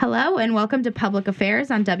Hello and welcome to Public Affairs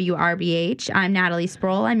on WRBH. I'm Natalie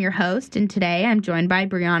Sproul. I'm your host, and today I'm joined by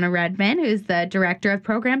Brianna Redman, who's the Director of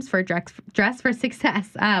Programs for Dress for Success.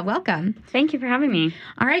 Welcome. Thank you for having me.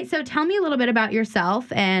 All right, so tell me a little bit about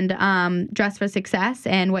yourself and Dress for Success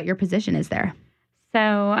and what your position is there.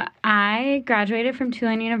 So I graduated from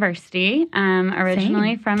Tulane University,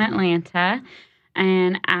 originally from Atlanta.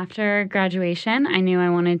 And after graduation, I knew I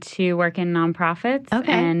wanted to work in nonprofits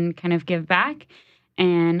and kind of give back.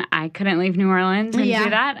 And I couldn't leave New Orleans and do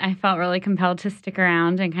that. I felt really compelled to stick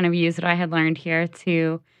around and kind of use what I had learned here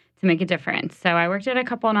to make a difference. So I worked at a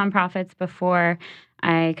couple of nonprofits before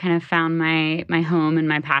I kind of found my home and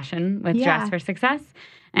my passion with Dress for Success.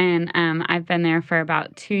 And I've been there for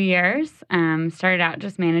about 2 years. Started out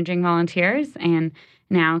just managing volunteers and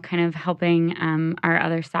now kind of helping our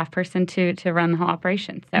other staff person to run the whole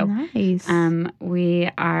operation. So nice. We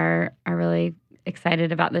are really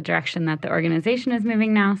excited about the direction that the organization is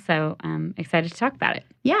moving now. So excited to talk about it.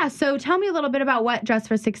 Yeah. So tell me a little bit about what Dress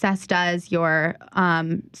for Success does, your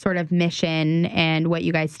sort of mission and what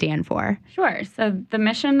you guys stand for. Sure. So the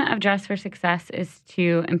mission of Dress for Success is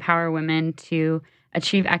to empower women to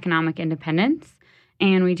achieve economic independence.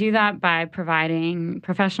 And we do that by providing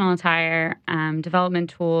professional attire, development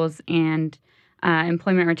tools, and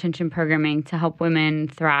employment retention programming to help women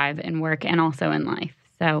thrive in work and also in life.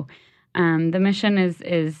 So the mission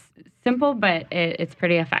is simple, but it's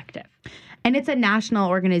pretty effective. And it's a national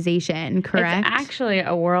organization, correct? It's actually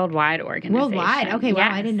a worldwide organization. Worldwide? Okay, yes.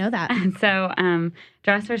 Wow, I didn't know that. So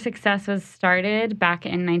Dress for Success was started back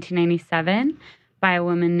in 1997 by a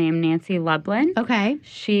woman named Nancy Lublin. Okay.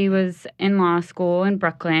 She was in law school in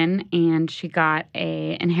Brooklyn, and she got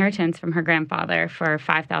an inheritance from her grandfather for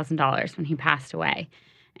 $5,000 when he passed away.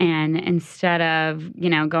 And instead of,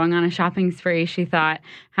 going on a shopping spree, she thought,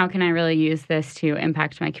 how can I really use this to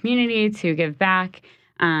impact my community, to give back,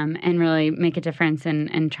 and really make a difference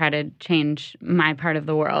and try to change my part of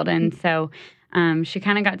the world? And so she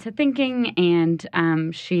kind of got to thinking,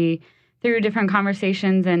 and she, through different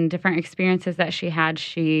conversations and different experiences that she had,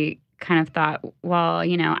 she kind of thought, well,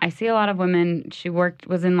 I see a lot of women. She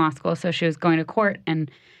was in law school, so she was going to court and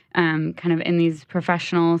kind of in these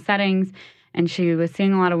professional settings. And she was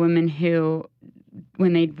seeing a lot of women who,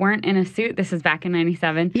 when they weren't in a suit, this is back in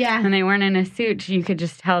 97, when they weren't in a suit, you could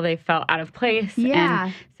just tell they felt out of place. Yeah.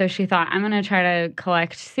 And so she thought, I'm going to try to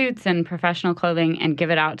collect suits and professional clothing and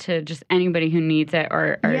give it out to just anybody who needs it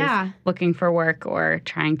or is looking for work or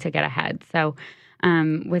trying to get ahead. So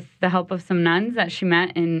with the help of some nuns that she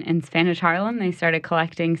met in Spanish Harlem, they started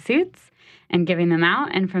collecting suits and giving them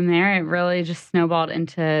out. And from there, it really just snowballed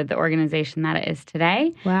into the organization that it is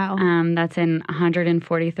today. Wow. That's in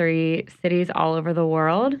 143 cities all over the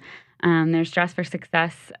world. There's Dress for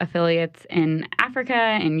Success affiliates in Africa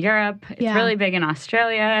and Europe. It's really big in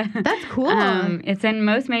Australia. That's cool. It's in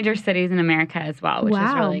most major cities in America as well, which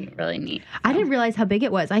is really, really neat. So. I didn't realize how big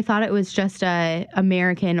it was. I thought it was just a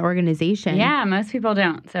American organization. Yeah, most people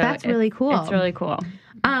don't. So that's really cool. It's really cool.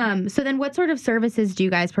 So then what sort of services do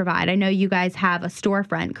you guys provide? I know you guys have a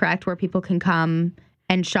storefront, correct, where people can come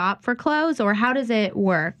and shop for clothes, or how does it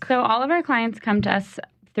work? So all of our clients come to us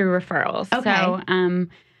through referrals. Okay. So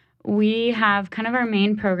we have kind of our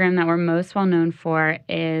main program that we're most well known for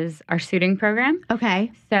is our suiting program.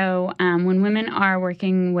 Okay. So when women are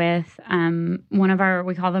working with one of our,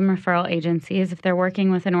 we call them referral agencies, if they're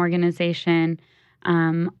working with an organization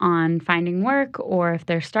on finding work, or if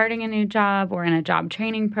they're starting a new job or in a job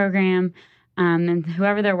training program, and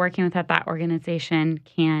whoever they're working with at that organization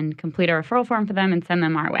can complete a referral form for them and send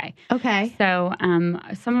them our way. Okay. So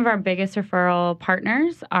some of our biggest referral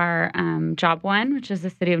partners are Job One, which is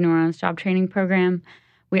the City of New Orleans job training program.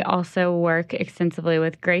 We also work extensively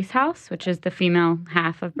with Grace House, which is the female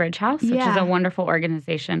half of Bridge House, which is a wonderful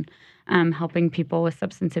organization helping people with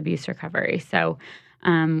substance abuse recovery. So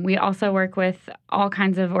we also work with all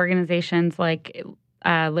kinds of organizations like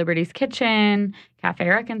Liberty's Kitchen, Cafe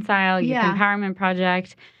Reconcile, Youth Empowerment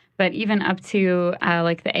Project, but even up to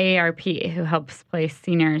like the AARP, who helps place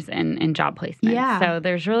seniors in job placement. Yeah. So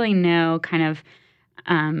there's really no kind of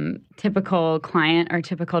typical client or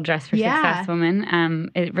typical Dress for Success woman.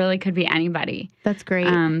 It really could be anybody. That's great.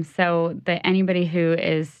 So anybody who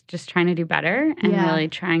is just trying to do better and really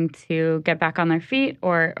trying to get back on their feet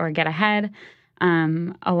or get ahead.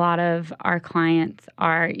 A lot of our clients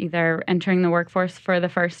are either entering the workforce for the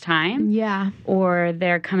first time, or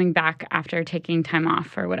they're coming back after taking time off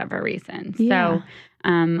for whatever reason. So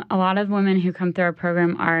a lot of women who come through our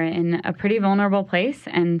program are in a pretty vulnerable place,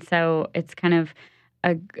 and so it's kind of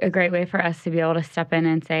a great way for us to be able to step in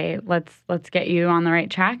and say, let's get you on the right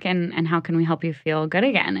track, and how can we help you feel good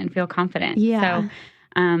again and feel confident. Yeah.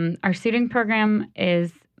 Our suiting program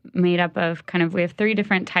is made up of we have 3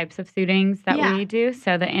 different types of suitings that we do.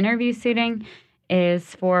 So the interview suiting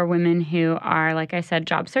is for women who are, like I said,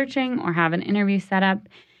 job searching or have an interview set up.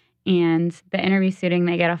 And the interview suiting,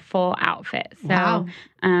 they get a full outfit. So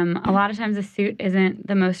a lot of times a suit isn't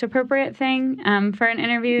the most appropriate thing for an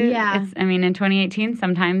interview. Yeah. In 2018,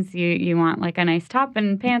 sometimes you want like a nice top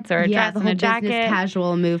and pants or a dress and a jacket. Business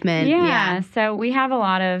casual movement. Yeah. So we have a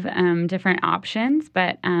lot of different options,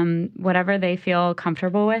 but whatever they feel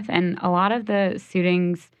comfortable with. And a lot of the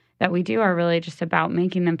suitings that we do are really just about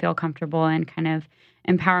making them feel comfortable and kind of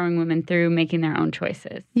empowering women through making their own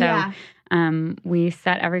choices. So we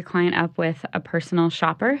set every client up with a personal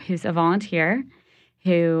shopper who's a volunteer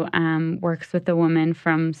who works with the woman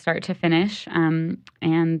from start to finish.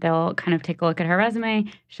 And they'll kind of take a look at her resume.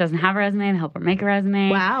 If she doesn't have a resume, they'll help her make a resume.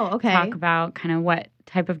 Wow, okay. Talk about kind of what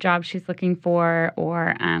type of job she's looking for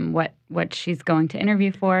or what she's going to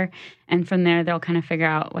interview for. And from there, they'll kind of figure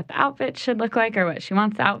out what the outfit should look like or what she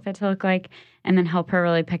wants the outfit to look like, and then help her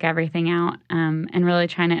really pick everything out and really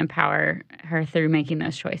trying to empower her through making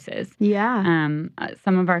those choices. Yeah.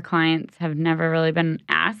 Some of our clients have never really been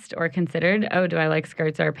asked or considered, oh, do I like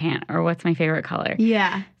skirts or a pant, or what's my favorite color?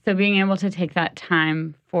 Yeah. So being able to take that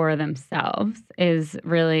time for themselves is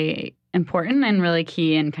really important and really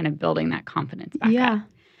key in kind of building that confidence back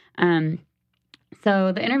up.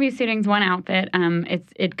 So the interview suiting's one outfit.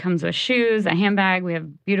 It comes with shoes, a handbag. We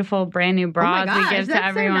have beautiful brand new bras we give to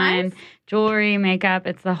everyone, so nice. Jewelry, makeup.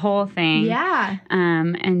 It's the whole thing. Yeah.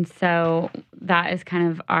 And so that is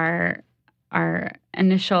kind of our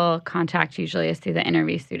initial contact usually is through the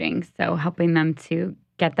interview suiting. So helping them to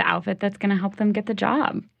get the outfit that's going to help them get the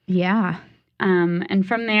job. Yeah. And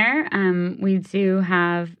from there, we do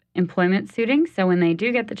have employment suiting. So when they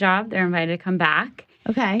do get the job, they're invited to come back.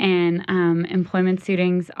 Okay. And employment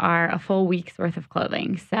suitings are a full week's worth of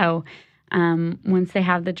clothing. So once they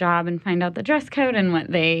have the job and find out the dress code and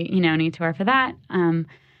what they, need to wear for that,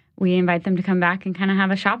 we invite them to come back and kind of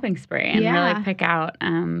have a shopping spree and really pick out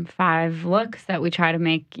 5 looks that we try to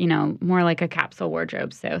make, more like a capsule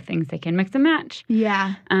wardrobe. So things they can mix and match.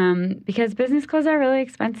 Yeah. Because business clothes are really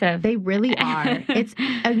expensive. They really are.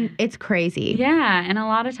 It's crazy. Yeah. And a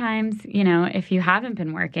lot of times, if you haven't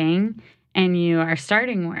been working and you are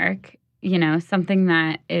starting work, something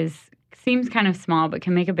that seems kind of small but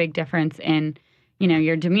can make a big difference in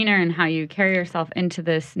your demeanor and how you carry yourself into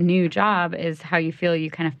this new job is how you feel you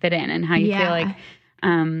kind of fit in and how you feel like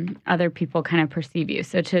other people kind of perceive you.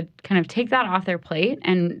 So to kind of take that off their plate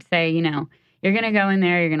and say, you're going to go in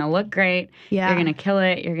there, you're going to look great, you're going to kill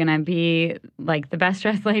it, you're going to be like the best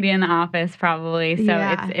dressed lady in the office probably. So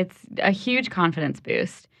it's a huge confidence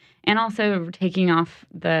boost. And also taking off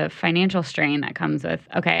the financial strain that comes with,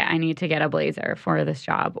 okay, I need to get a blazer for this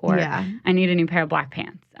job, or I need a new pair of black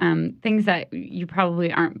pants. Things that you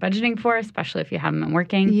probably aren't budgeting for, especially if you haven't been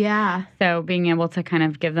working. Yeah. So being able to kind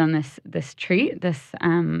of give them this treat, this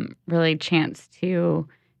really chance to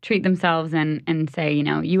treat themselves and say,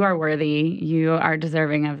 you are worthy, you are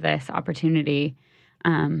deserving of this opportunity,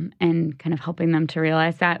 and kind of helping them to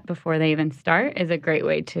realize that before they even start is a great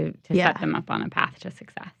way to set them up on a path to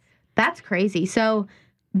success. That's crazy. So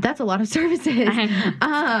that's a lot of services.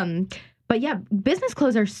 But yeah, business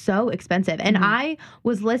clothes are so expensive. And I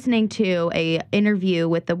was listening to a interview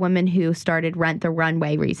with the woman who started Rent the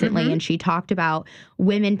Runway recently, and she talked about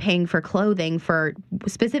women paying for clothing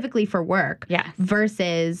specifically for work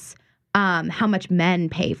versus how much men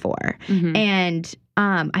pay for. And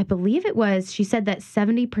I believe she said that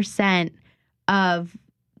 70% of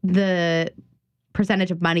the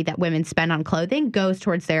percentage of money that women spend on clothing goes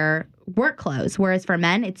towards their work clothes, whereas for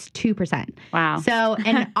men, it's 2%. Wow. So,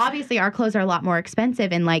 and obviously our clothes are a lot more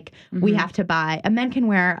expensive, and we have to buy, a man can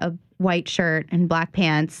wear a white shirt and black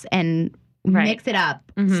pants and mix it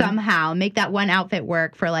up somehow, make that one outfit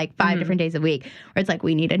work for 5 different days a week. Or it's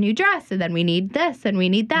we need a new dress, and then we need this, and we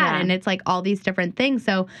need that. And it's all these different things.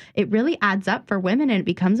 So it really adds up for women, and it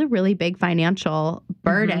becomes a really big financial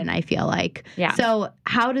burden, I feel like. Yeah. So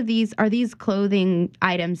how are these clothing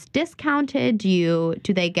items discounted? Do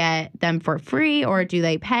they get them for free, or do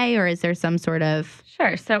they pay, or is there some sort of...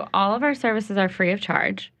 Sure. So all of our services are free of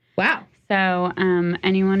charge. Wow. So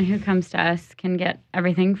anyone who comes to us can get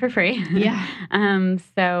everything for free. Yeah.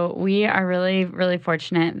 So we are really, really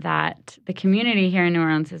fortunate that the community here in New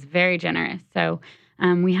Orleans is very generous. So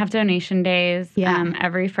we have donation days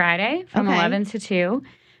every Friday from 11 to 2.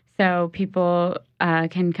 So people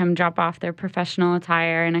can come drop off their professional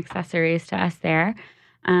attire and accessories to us there.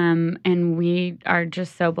 And we are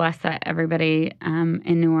just so blessed that everybody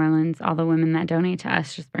in New Orleans, all the women that donate to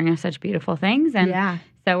us, just bring us such beautiful things and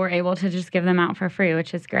So we're able to just give them out for free,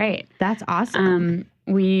 which is great. That's awesome.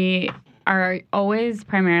 We are always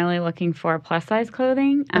primarily looking for plus size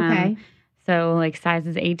clothing. Okay. So like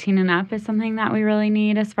sizes 18 and up is something that we really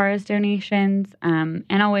need as far as donations. And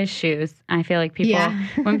always shoes. I feel like people,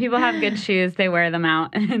 when people have good shoes, they wear them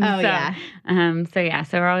out. And so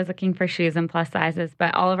we're always looking for shoes and plus sizes,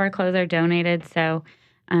 but all of our clothes are donated. So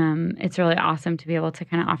it's really awesome to be able to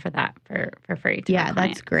kind of offer that for free to our clients.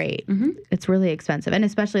 That's great. It's really expensive. And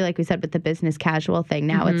especially like we said with the business casual thing,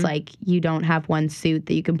 now it's like you don't have one suit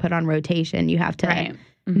that you can put on rotation. You have to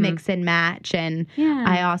mix and match. And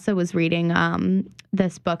I also was reading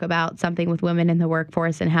this book about something with women in the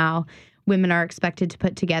workforce and how women are expected to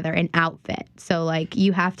put together an outfit. So like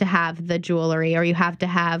you have to have the jewelry or you have to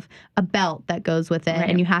have a belt that goes with it.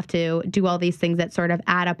 And you have to do all these things that sort of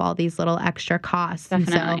add up all these little extra costs.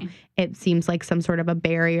 Definitely. And so it seems like some sort of a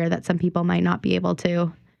barrier that some people might not be able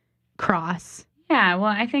to cross. Yeah,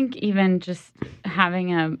 well, I think even just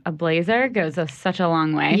having a blazer goes such a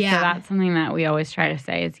long way. Yeah. So that's something that we always try to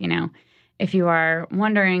say is, if you are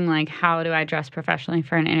wondering, like, how do I dress professionally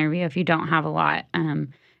for an interview, if you don't have a lot,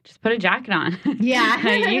 just put a jacket on. Yeah.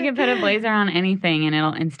 You can put a blazer on anything and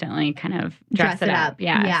it'll instantly kind of dress it up.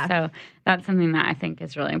 Yeah. So that's something that I think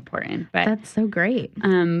is really important. But that's so great.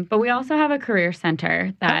 But we also have a career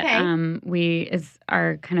center that is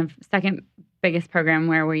our kind of second biggest program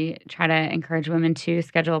where we try to encourage women to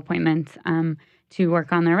schedule appointments to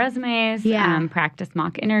work on their resumes, practice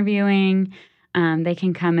mock interviewing. They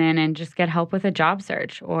can come in and just get help with a job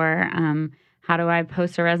search or how do I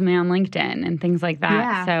post a resume on LinkedIn and things like that.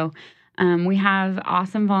 Yeah. So we have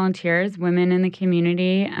awesome volunteers, women in the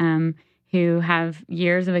community who have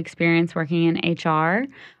years of experience working in HR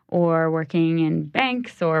or working in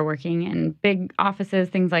banks or working in big offices,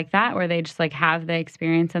 things like that, where they just like have the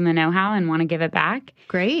experience and the know-how and want to give it back.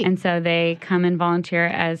 Great. And so they come and volunteer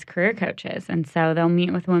as career coaches. And so they'll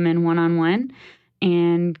meet with women one-on-one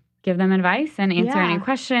and give them advice and answer any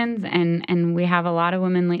questions. And we have a lot of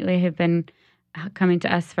women lately who've been coming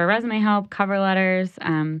to us for resume help, cover letters,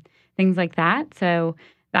 things like that. So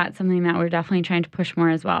that's something that we're definitely trying to push more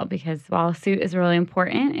as well, because while a suit is really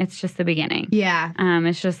important, it's just the beginning. Yeah.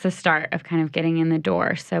 It's just the start of kind of getting in the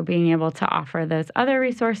door. So being able to offer those other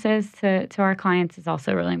resources to our clients is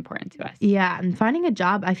also really important to us. Yeah. And finding a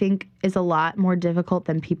job, I think, is a lot more difficult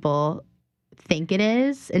than people think it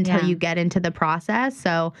is until you get into the process.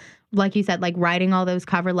 So like you said, like writing all those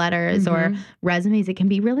cover letters or resumes, it can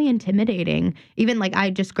be really intimidating. Even like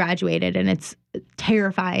I just graduated and it's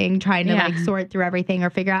terrifying trying to like sort through everything or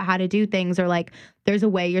figure out how to do things, or like there's a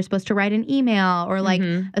way you're supposed to write an email, or like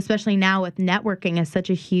especially now with networking is such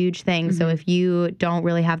a huge thing. So if you don't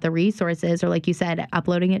really have the resources, or like you said,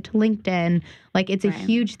 uploading it to LinkedIn, like it's a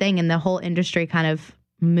huge thing, and the whole industry kind of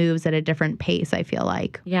moves at a different pace, I feel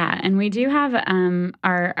like. Yeah, and we do have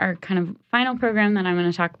our kind of final program that I'm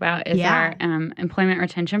going to talk about is our employment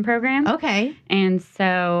retention program. Okay. And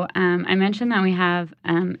so I mentioned that we have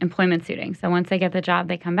employment suiting. So once they get the job,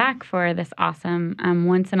 they come back for this awesome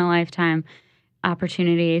once-in-a-lifetime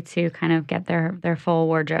opportunity to kind of get their full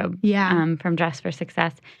wardrobe from Dress for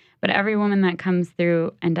Success. But every woman that comes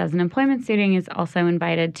through and does an employment suiting is also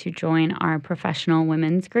invited to join our professional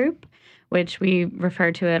women's group, which we refer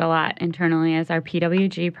to it a lot internally as our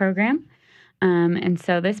PWG program. And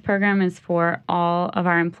so this program is for all of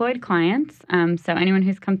our employed clients, so anyone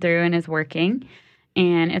who's come through and is working.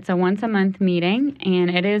 And it's a once-a-month meeting, and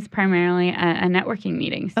it is primarily a networking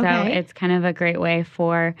meeting. So it's kind of a great way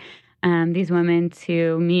for these women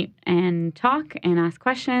to meet and talk and ask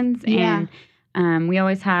questions. Yeah. And we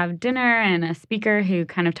always have dinner and a speaker who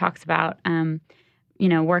kind of talks about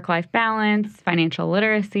work-life balance, financial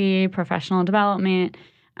literacy, professional development.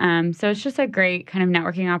 So it's just a great kind of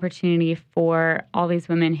networking opportunity for all these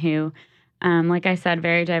women who, like I said,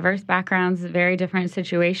 very diverse backgrounds, very different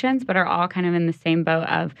situations, but are all kind of in the same boat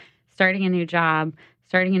of starting a new job,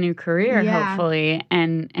 starting a new career, hopefully.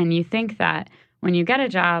 And you think that when you get a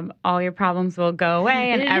job, all your problems will go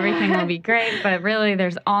away and everything will be great. But really,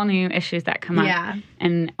 there's all new issues that come up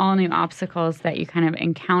and all new obstacles that you kind of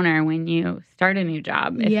encounter when you start a new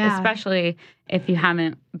job, especially if you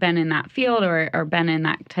haven't been in that field or been in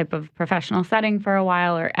that type of professional setting for a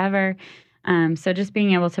while or ever. So just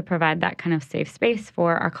being able to provide that kind of safe space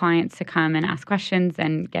for our clients to come and ask questions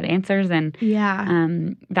and get answers. And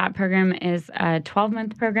that program is a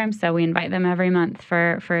 12-month program. So we invite them every month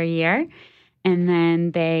for a year. And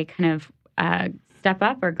then they kind of step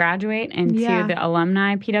up or graduate into the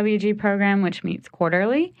alumni PWG program, which meets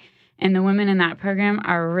quarterly. And the women in that program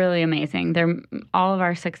are really amazing. All of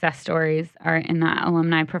our success stories are in that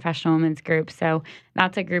alumni professional women's group. So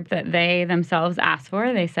that's a group that they themselves asked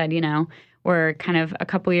for. They said, we're kind of a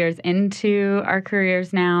couple years into our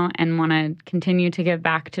careers now and want to continue to give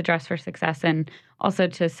back to Dress for Success and also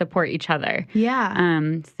to support each other. Yeah.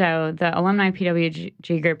 So the alumni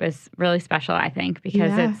PWG group is really special, I think,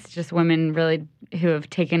 because it's just women really who have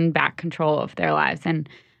taken back control of their lives and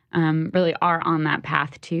really are on that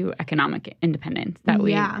path to economic independence that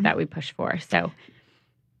we push for. So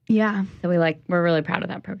we're really proud of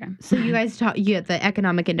that program. So you guys the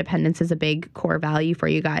economic independence is a big core value for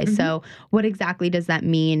you guys. Mm-hmm. So what exactly does that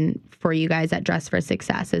mean for you guys at Dress for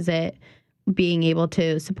Success? Is it being able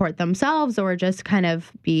to support themselves or just kind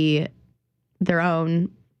of be their own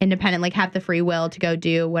independent, like have the free will to go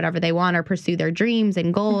do whatever they want or pursue their dreams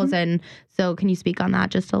and goals? Mm-hmm. And so can you speak on that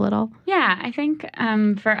just a little? Yeah, I think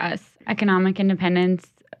for us, economic independence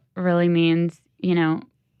really means,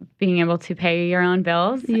 being able to pay your own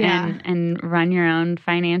bills and run your own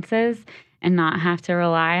finances and not have to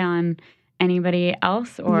rely on anybody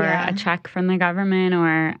else or a check from the government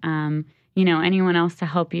or, anyone else to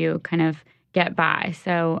help you kind of get by.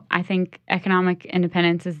 So I think economic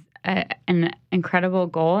independence is an incredible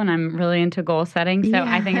goal, and I'm really into goal setting. So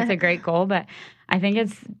I think it's a great goal, but I think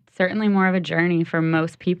it's certainly more of a journey for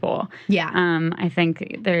most people. Yeah. I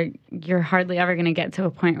think you're hardly ever going to get to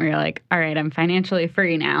a point where you're like, all right, I'm financially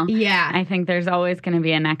free now. Yeah. I think there's always going to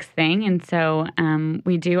be a next thing. And so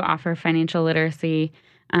we do offer financial literacy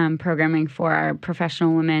programming for our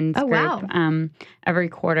professional women's group every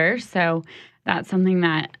quarter. So that's something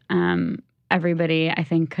that everybody, I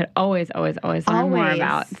think, could always learn more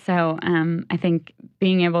about. So I think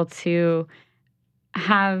being able to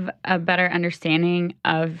have a better understanding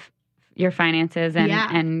of your finances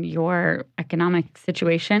and your economic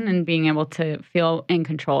situation and being able to feel in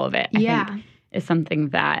control of it, I think is something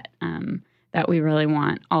that that we really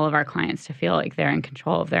want all of our clients to feel like they're in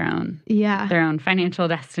control of their own financial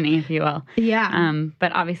destiny, if you will. Yeah.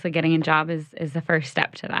 But obviously getting a job is the first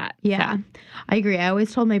step to that. Yeah. So. I agree. I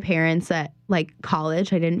always told my parents that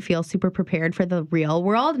college, I didn't feel super prepared for the real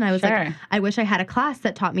world. And I was like, I wish I had a class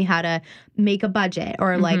that taught me how to make a budget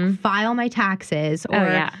or file my taxes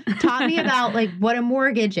or taught me about what a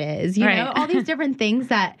mortgage is, you know, all these different things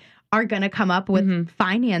that are going to come up with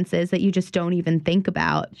finances that you just don't even think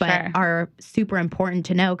about, but are super important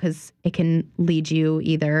to know because it can lead you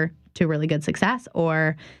either to really good success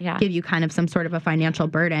or give you kind of some sort of a financial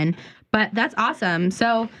burden. But that's awesome.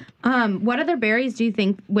 So what other barriers do you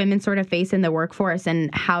think women sort of face in the workforce, and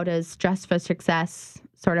how does Dress for Success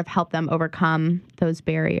sort of help them overcome those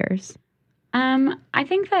barriers? I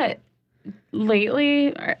think that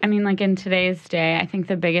lately, in today's day, I think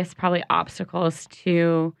the biggest probably obstacles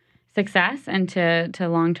to success and to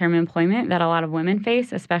long-term employment that a lot of women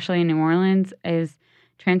face, especially in New Orleans, is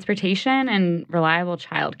transportation and reliable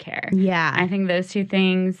childcare. Yeah. I think those two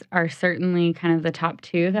things are certainly kind of the top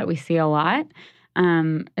two that we see a lot,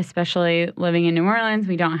 especially living in New Orleans.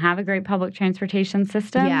 We don't have a great public transportation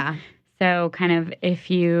system. Yeah. So kind of if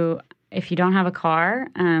you don't have a car,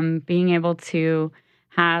 being able to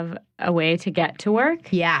have a way to get to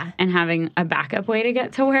work and having a backup way to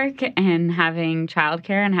get to work and having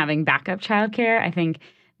childcare and having backup childcare, I think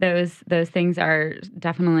those things are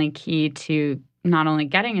definitely key to not only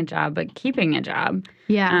getting a job, but keeping a job.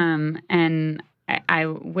 Yeah. And I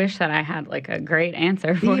wish that I had a great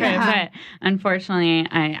answer for it, but unfortunately,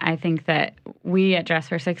 I think that we at Dress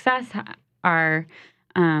for Success are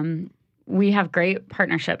we have great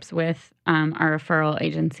partnerships with our referral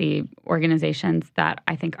agency organizations that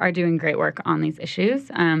I think are doing great work on these issues.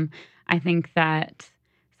 I think that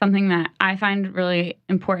something that I find really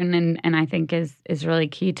important and I think is really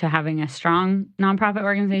key to having a strong nonprofit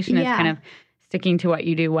organization is kind of sticking to what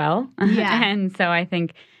you do well. Yeah. And so I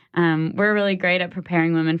think we're really great at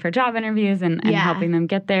preparing women for job interviews and helping them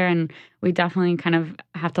get there. And we definitely kind of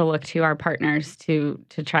have to look to our partners to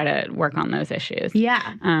try to work on those issues.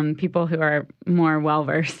 Yeah. People who are more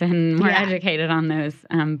well-versed and more educated on those.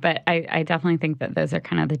 But I definitely think that those are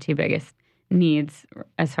kind of the two biggest needs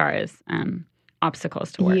as far as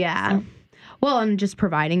obstacles to work. Yeah. So. Well, and just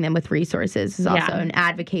providing them with resources is also and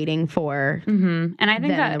advocating for and I think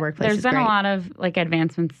that the there's been a lot of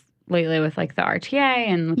advancements lately with the RTA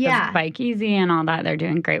and with the Bike Easy and all that. They're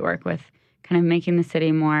doing great work with kind of making the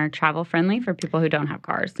city more travel friendly for people who don't have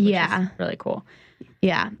cars, which is really cool.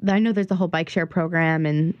 Yeah. I know there's the whole bike share program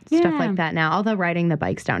and stuff like that now. Although riding the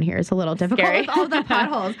bikes down here is a little difficult with all the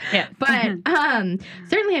potholes. Yeah. But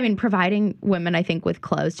certainly, I mean, providing women, I think, with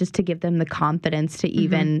clothes just to give them the confidence to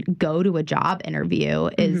even go to a job interview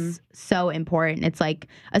is so important. It's like,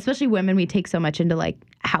 especially women, we take so much into like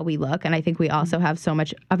how we look. And I think we also have so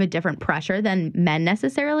much of a different pressure than men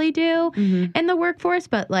necessarily do in the workforce.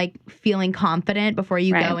 But like feeling confident before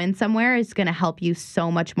you go in somewhere is going to help you so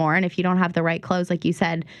much more. And if you don't have the right clothes, like you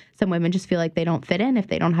said, some women just feel like they don't fit in if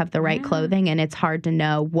they don't have the right clothing, and it's hard to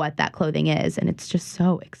know what that clothing is, and it's just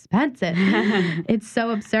so expensive. It's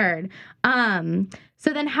so absurd.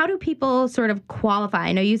 So then how do people sort of qualify?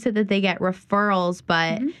 I know you said that they get referrals,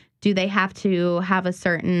 but do they have to have a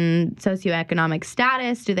certain socioeconomic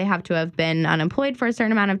status? Do they have to have been unemployed for a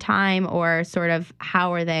certain amount of time? Or sort of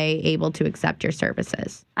how are they able to accept your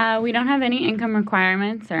services? We don't have any income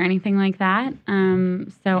requirements or anything like that.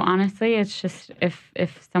 So honestly, it's just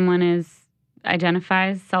if someone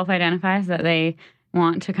self-identifies that they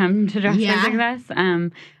want to come to Dress for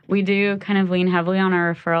Success, we do kind of lean heavily on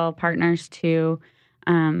our referral partners to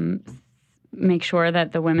make sure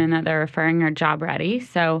that the women that they're referring are job ready.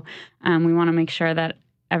 So we want to make sure that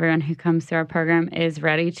everyone who comes through our program is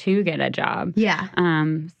ready to get a job. Yeah.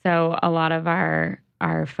 So a lot of our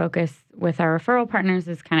focus with our referral partners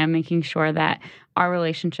is kind of making sure that our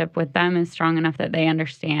relationship with them is strong enough that they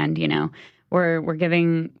understand, you know, we're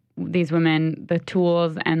giving these women the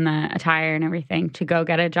tools and the attire and everything to go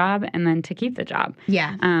get a job and then to keep the job.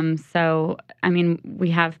 Yeah. So, I mean,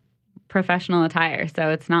 we have professional attire, so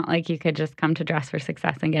it's not like you could just come to Dress for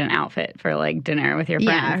Success and get an outfit for like dinner with your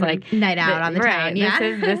friends, like night out on the town.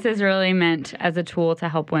 Yeah, this is really meant as a tool to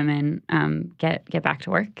help women get back to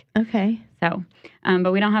work. Okay. So,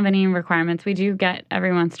 but we don't have any requirements. We do get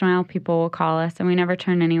every once in a while people will call us, and we never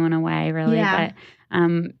turn anyone away, really. Yeah.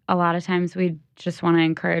 But a lot of times we just want to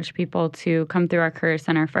encourage people to come through our Career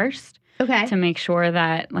Center first. Okay. To make sure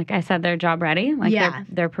that, like I said, they're job ready, like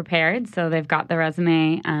they're prepared, so they've got the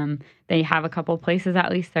resume. They have a couple places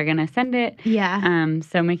at least they're going to send it. Yeah.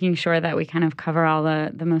 So making sure that we kind of cover all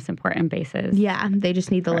the most important bases. Yeah, they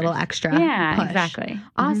just need the little extra. Yeah, push. exactly.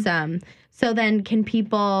 Awesome. So then can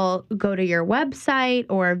people go to your website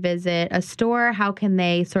or visit a store? How can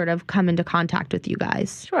they sort of come into contact with you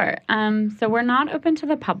guys? Sure. So we're not open to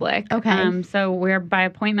the public. Okay. So we're by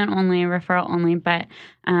appointment only, referral only, but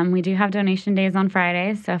we do have donation days on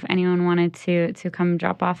Fridays. So if anyone wanted to come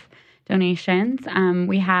drop off donations,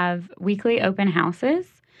 we have weekly open houses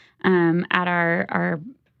at our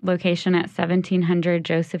location at 1700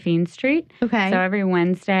 Josephine Street. Okay. So every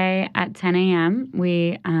Wednesday at 10 a.m.,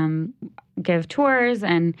 we give tours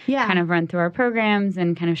and kind of run through our programs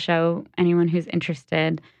and kind of show anyone who's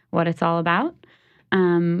interested what it's all about.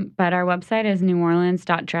 But our website is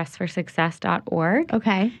neworleans.dressforsuccess.org.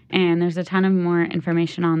 Okay. And there's a ton of more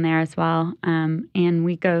information on there as well. And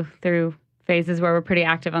we go through phases where we're pretty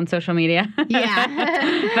active on social media.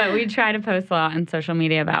 Yeah. But we try to post a lot on social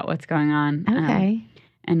media about what's going on. Okay.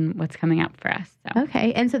 And what's coming up for us. So.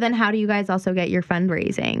 Okay. And so then how do you guys also get your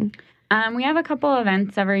fundraising? We have a couple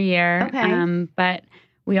events every year. Okay. But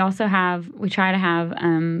we also we try to have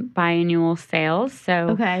biannual sales. So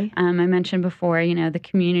okay. I mentioned before, you know, the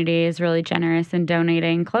community is really generous in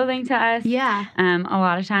donating clothing to us. Yeah. A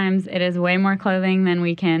lot of times it is way more clothing than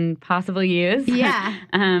we can possibly use. Yeah.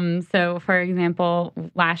 So for example,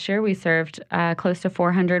 last year we served close to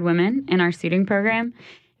 400 women in our suiting program.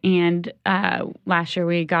 And last year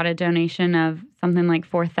we got a donation of something like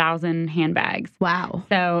 4,000 handbags. Wow.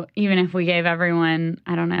 So even if we gave everyone,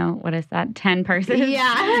 I don't know, what is that, 10 purses?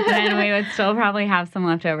 Yeah. Then we would still probably have some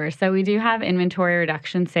left over. So we do have inventory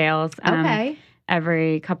reduction sales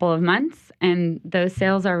every couple of months. And those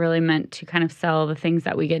sales are really meant to kind of sell the things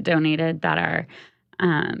that we get donated that are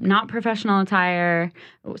not professional attire.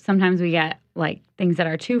 Sometimes we get like things that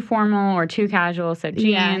are too formal or too casual, so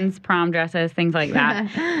jeans, prom dresses, things like that.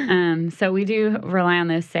 So we do rely on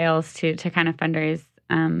those sales to kind of fundraise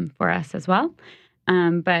for us as well.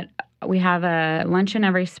 But we have a luncheon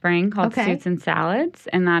every spring called Suits and Salads,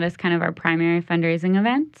 and that is kind of our primary fundraising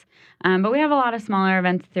event. But we have a lot of smaller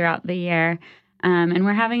events throughout the year. And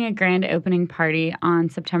we're having a grand opening party on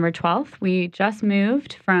September 12th. We just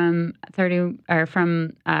moved from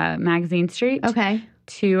Magazine Street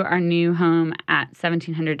to our new home at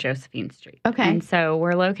 1700 Josephine Street. Okay. And so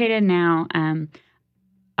we're located now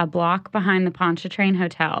a block behind the Pontchartrain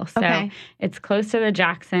Hotel. So it's close to the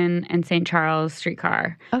Jackson and St. Charles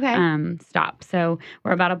streetcar stop. So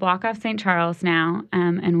we're about a block off St. Charles now,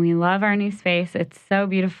 and we love our new space. It's so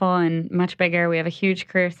beautiful and much bigger. We have a huge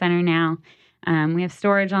career center now. We have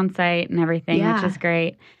storage on site and everything, which is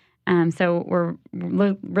great. So we're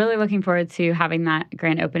really looking forward to having that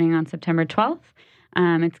grand opening on September 12th.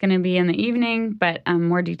 It's going to be in the evening, but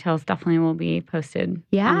more details definitely will be posted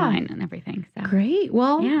online and everything. So. Great.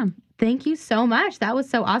 Well, thank you so much. That was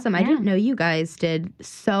so awesome. I didn't know you guys did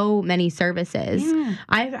so many services. Yeah.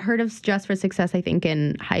 I've heard of Dress for Success, I think,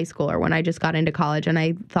 in high school or when I just got into college, and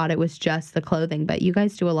I thought it was just the clothing. But you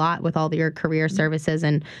guys do a lot with all your career services,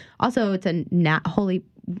 and also it's a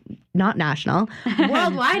not national,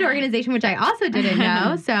 worldwide organization, which I also didn't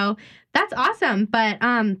know. So that's awesome. But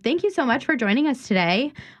thank you so much for joining us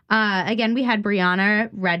today. Again, we had Brianna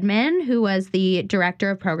Redman, who was the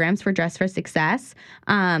director of programs for Dress for Success.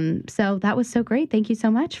 So that was so great. Thank you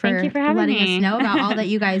so much for letting us know about all that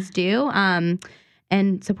you guys do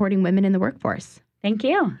and supporting women in the workforce. Thank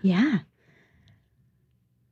you. Yeah.